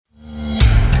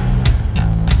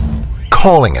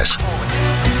Calling It.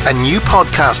 A new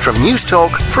podcast from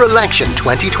Newstalk for election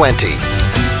 2020.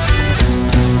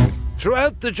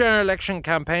 Throughout the general election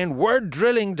campaign, we're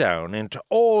drilling down into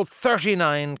all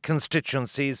 39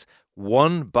 constituencies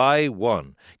one by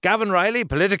one. Gavan Reilly,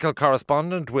 political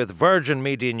correspondent with Virgin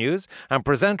Media News and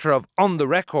presenter of On the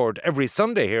Record every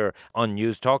Sunday here on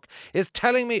Newstalk, is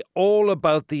telling me all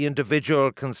about the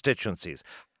individual constituencies.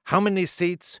 How many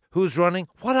seats, who's running,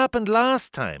 what happened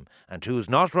last time, and who's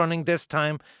not running this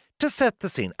time, to set the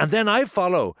scene. And then I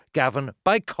follow Gavan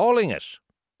by calling it.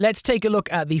 Let's take a look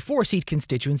at the 4-seat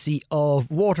constituency of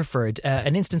Waterford,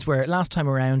 an instance where last time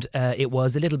around it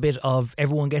was a little bit of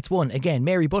everyone gets one. Again,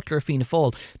 Mary Butler of Fianna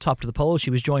Fáil topped of the poll. She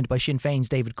was joined by Sinn Féin's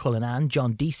David Cullinane,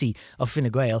 John Deasy of Fine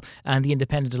Gael and the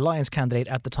Independent Alliance candidate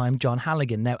at the time, John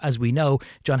Halligan. Now, as we know,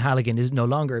 John Halligan is no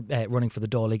longer running for the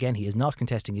Dáil again. He is not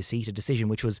contesting his seat, a decision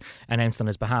which was announced on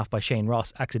his behalf by Shane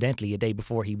Ross accidentally a day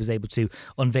before he was able to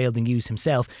unveil the news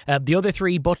himself. The other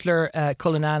three, Butler,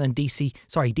 Cullinane and Deasy,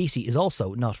 Deasy is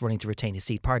also not running to retain his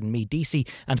seat, Deasy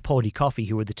and Paddy Coffey,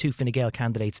 who were the two Fine Gael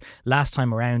candidates last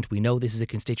time around. We know this is a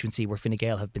constituency where Fine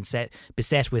Gael have been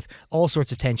beset with all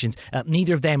sorts of tensions.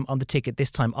 Neither of them on the ticket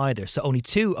this time either, so only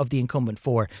two of the incumbent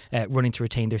four running to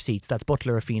retain their seats. That's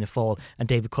Butler of Fianna Fáil and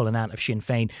David Cullinane of Sinn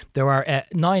Féin. There are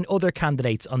 9 other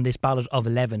candidates on this ballot of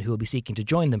 11 who will be seeking to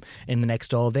join them in the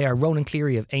next Dáil. They are Ronan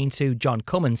Cleary of Aintu, John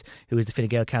Cummins, who is the Fine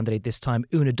Gael candidate this time,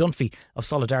 Una Dunphy of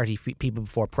Solidarity People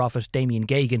Before Profit, Damien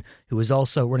Gagan, who is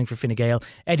also running for Fine Gael,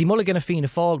 Eddie Mulligan of Fianna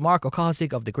Fáil, Mark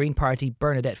O'Cosig of the Green Party,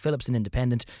 Bernadette Phillips, an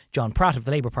Independent, John Pratt of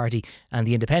the Labour Party, and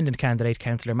the Independent candidate,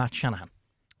 Councillor Matt Shanahan.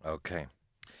 Okay.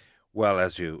 Well,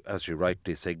 as you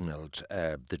rightly signalled,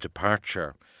 the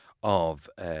departure of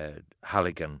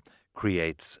Halligan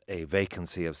creates a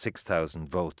vacancy of 6,000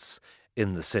 votes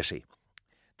in the city.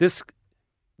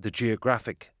 The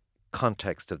geographic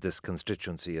context of this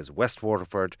constituency is West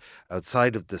Waterford,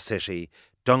 outside of the city.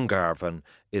 Dungarvan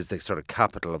is the sort of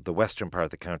capital of the western part of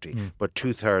the county, but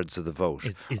 2/3 of the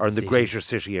vote are in the greater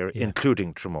city area,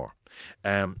 including Tramore.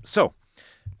 So,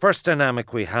 first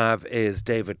dynamic we have is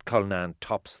David Cullinane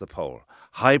tops the poll.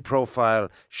 High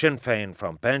profile, Sinn Féin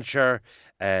from Bencher.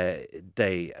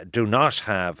 They do not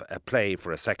have a play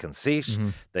for a second seat.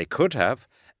 They could have.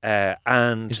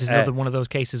 And this is another one of those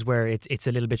cases where it's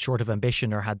a little bit short of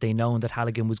ambition, or had they known that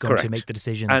Halligan was going to make the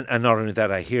decision. And not only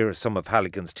that, I hear some of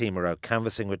Halligan's team are out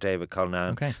canvassing with David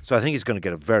Cullinane. Okay. So I think he's going to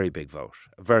get a very big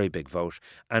vote,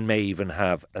 and may even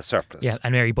have a surplus. Yeah,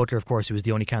 and Mary Butler, of course, who was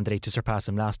the only candidate to surpass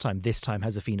him last time, this time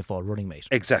has a Fianna Fáil running mate.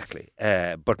 Exactly.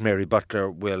 But Mary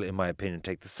Butler will, in my opinion,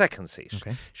 take the second seat.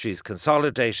 Okay. She's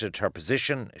consolidated her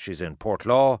position. She's in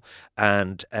Portlaw,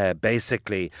 and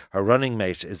basically her running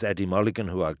mate is Eddie Mulligan,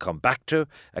 who I'll come back to,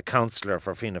 a councillor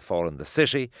for Fianna Fáil in the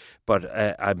city, but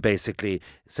I'm basically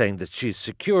saying that she's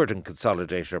secured and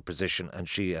consolidated her position, and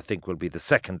she, I think, will be the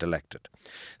second elected.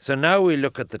 So now we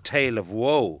look at the tale of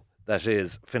woe that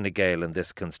is Fine Gael in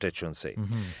this constituency.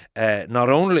 Not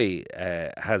only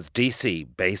has Deasy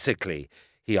basically,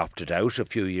 he opted out a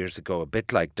few years ago, a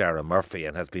bit like Dara Murphy,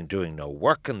 and has been doing no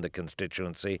work in the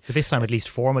constituency. But this time, at least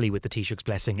formally, with the Taoiseach's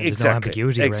blessing, and there's no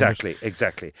ambiguity around it.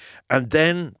 Exactly. And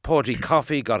then Paddy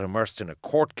Coffey got immersed in a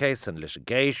court case and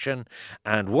litigation,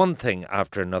 and one thing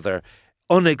after another,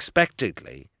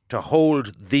 unexpectedly, to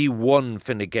hold the one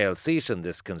Fine Gael seat in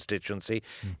this constituency,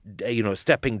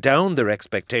 stepping down their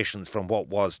expectations from what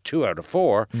was 2 out of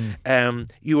 4,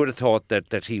 you would have thought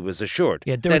that he was assured.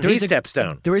 Yeah, then he steps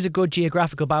down. There is a good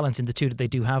geographical balance in the two that they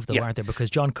do have, though, aren't there? Because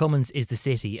John Cummins is the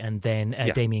city, and then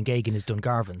Damien Gagan is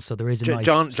Dungarvan. So there is a nice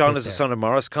John is the son of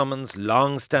Maurice Cummins,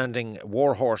 long-standing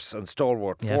warhorse and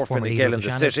stalwart for Fine Gael in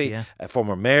the city,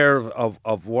 former mayor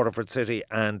of Waterford City,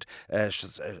 and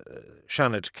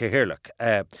Shannon Cahirlock.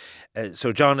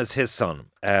 So John is his son.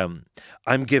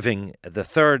 I'm giving the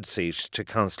third seat to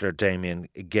Councillor Damien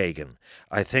Gagan.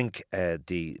 I think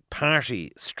the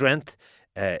party strength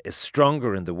is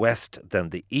stronger in the west than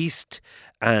the east,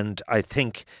 and I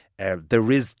think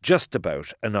there is just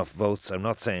about enough votes. I'm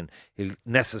not saying he'll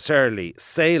necessarily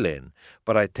sail in,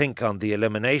 but I think on the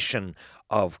elimination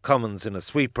of Cummins in a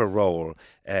sweeper role,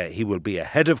 he will be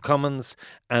ahead of Cummins,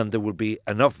 and there will be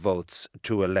enough votes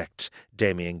to elect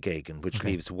Damien Gagan, which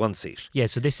leaves one seat. Yeah,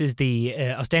 so this is the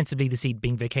ostensibly the seat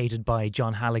being vacated by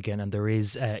John Halligan, and there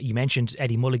is, you mentioned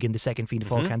Eddie Mulligan, the second Fianna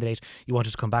Fáil candidate you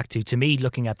wanted to come back to. To me,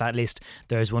 looking at that list,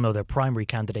 there's one other primary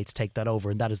candidate to take that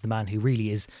over, and that is the man who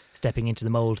really is stepping into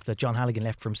the mould that John Halligan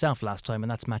left for himself last time,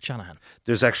 and that's Matt Shanahan.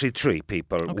 There's actually 3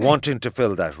 people wanting to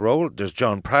fill that role. There's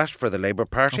John Pratt for the Labour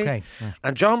Party,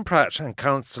 and John Pratt and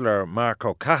Councillor Mark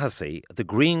O'Cahasey, the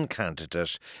Green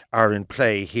candidate, are in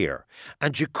play here.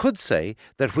 And you could say say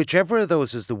that whichever of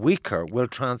those is the weaker will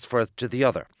transfer to the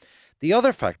other. The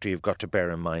other factor you've got to bear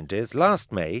in mind is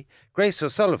last May, Grace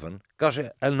O'Sullivan got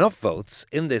enough votes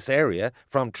in this area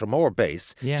from Tramore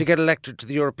base to get elected to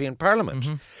the European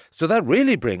Parliament. So that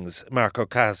really brings Mark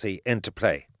O'Casey into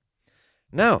play.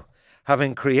 Now,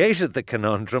 having created the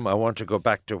conundrum, I want to go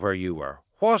back to where you were.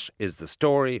 What is the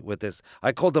story with this?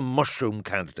 I call them mushroom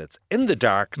candidates. In the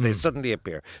dark, they suddenly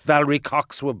appear. Valerie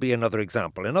Cox would be another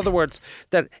example. In other words,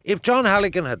 that if John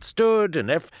Halligan had stood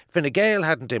and if Fine Gael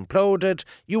hadn't imploded,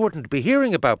 you wouldn't be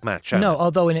hearing about Matt Shanahan. No,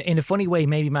 although in a funny way,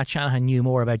 maybe Matt Shanahan knew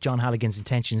more about John Halligan's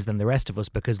intentions than the rest of us,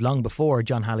 because long before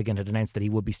John Halligan had announced that he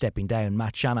would be stepping down,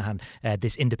 Matt Shanahan,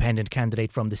 this independent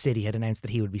candidate from the city, had announced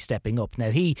that he would be stepping up. Now,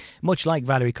 he, much like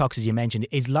Valerie Cox, as you mentioned,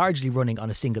 is largely running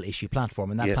on a single issue platform,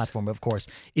 and that platform, of course,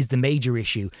 is the major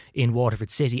issue in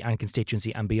Waterford City and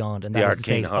constituency and beyond, and that is the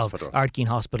state of Ardkeen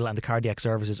Hospital and the cardiac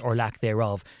services, or lack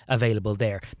thereof, available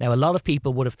there. Now, a lot of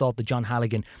people would have thought that John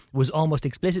Halligan was almost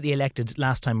explicitly elected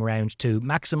last time around to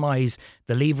maximise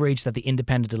the leverage that the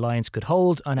Independent Alliance could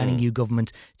hold on any new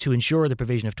government to ensure the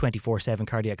provision of 24/7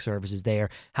 cardiac services there.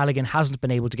 Halligan hasn't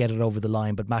been able to get it over the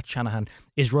line, but Matt Shanahan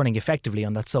is running effectively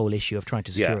on that sole issue of trying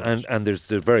to secure it. And there's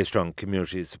very strong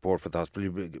community support for the hospital.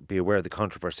 You'll be aware of the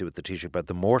controversy with the Taoiseach about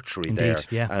the mortuary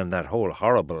and that whole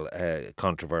horrible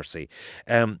controversy.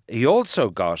 He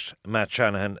also got, Matt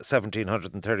Shanahan,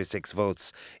 1,736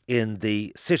 votes in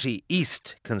the City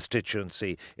East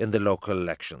constituency in the local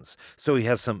elections. So he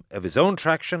has some of his own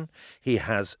traction. He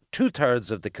has 2/3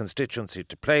 of the constituency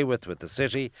to play with the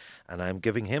city, and I'm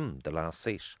giving him the last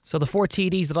seat. So the 4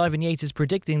 TDs that Ivan Yates is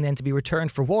predicting then to be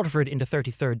returned for Waterford in the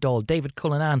 33rd Dáil: David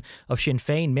Cullinan of Sinn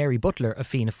Féin, Mary Butler of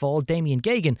Fianna Fáil, Damien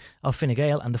Gagan of Fine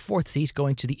Gael, and the 4th seat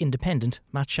going to the independent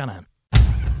Matt Shanahan.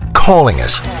 Calling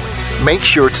it. Make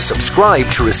sure to subscribe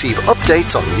to receive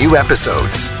updates on new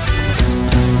episodes.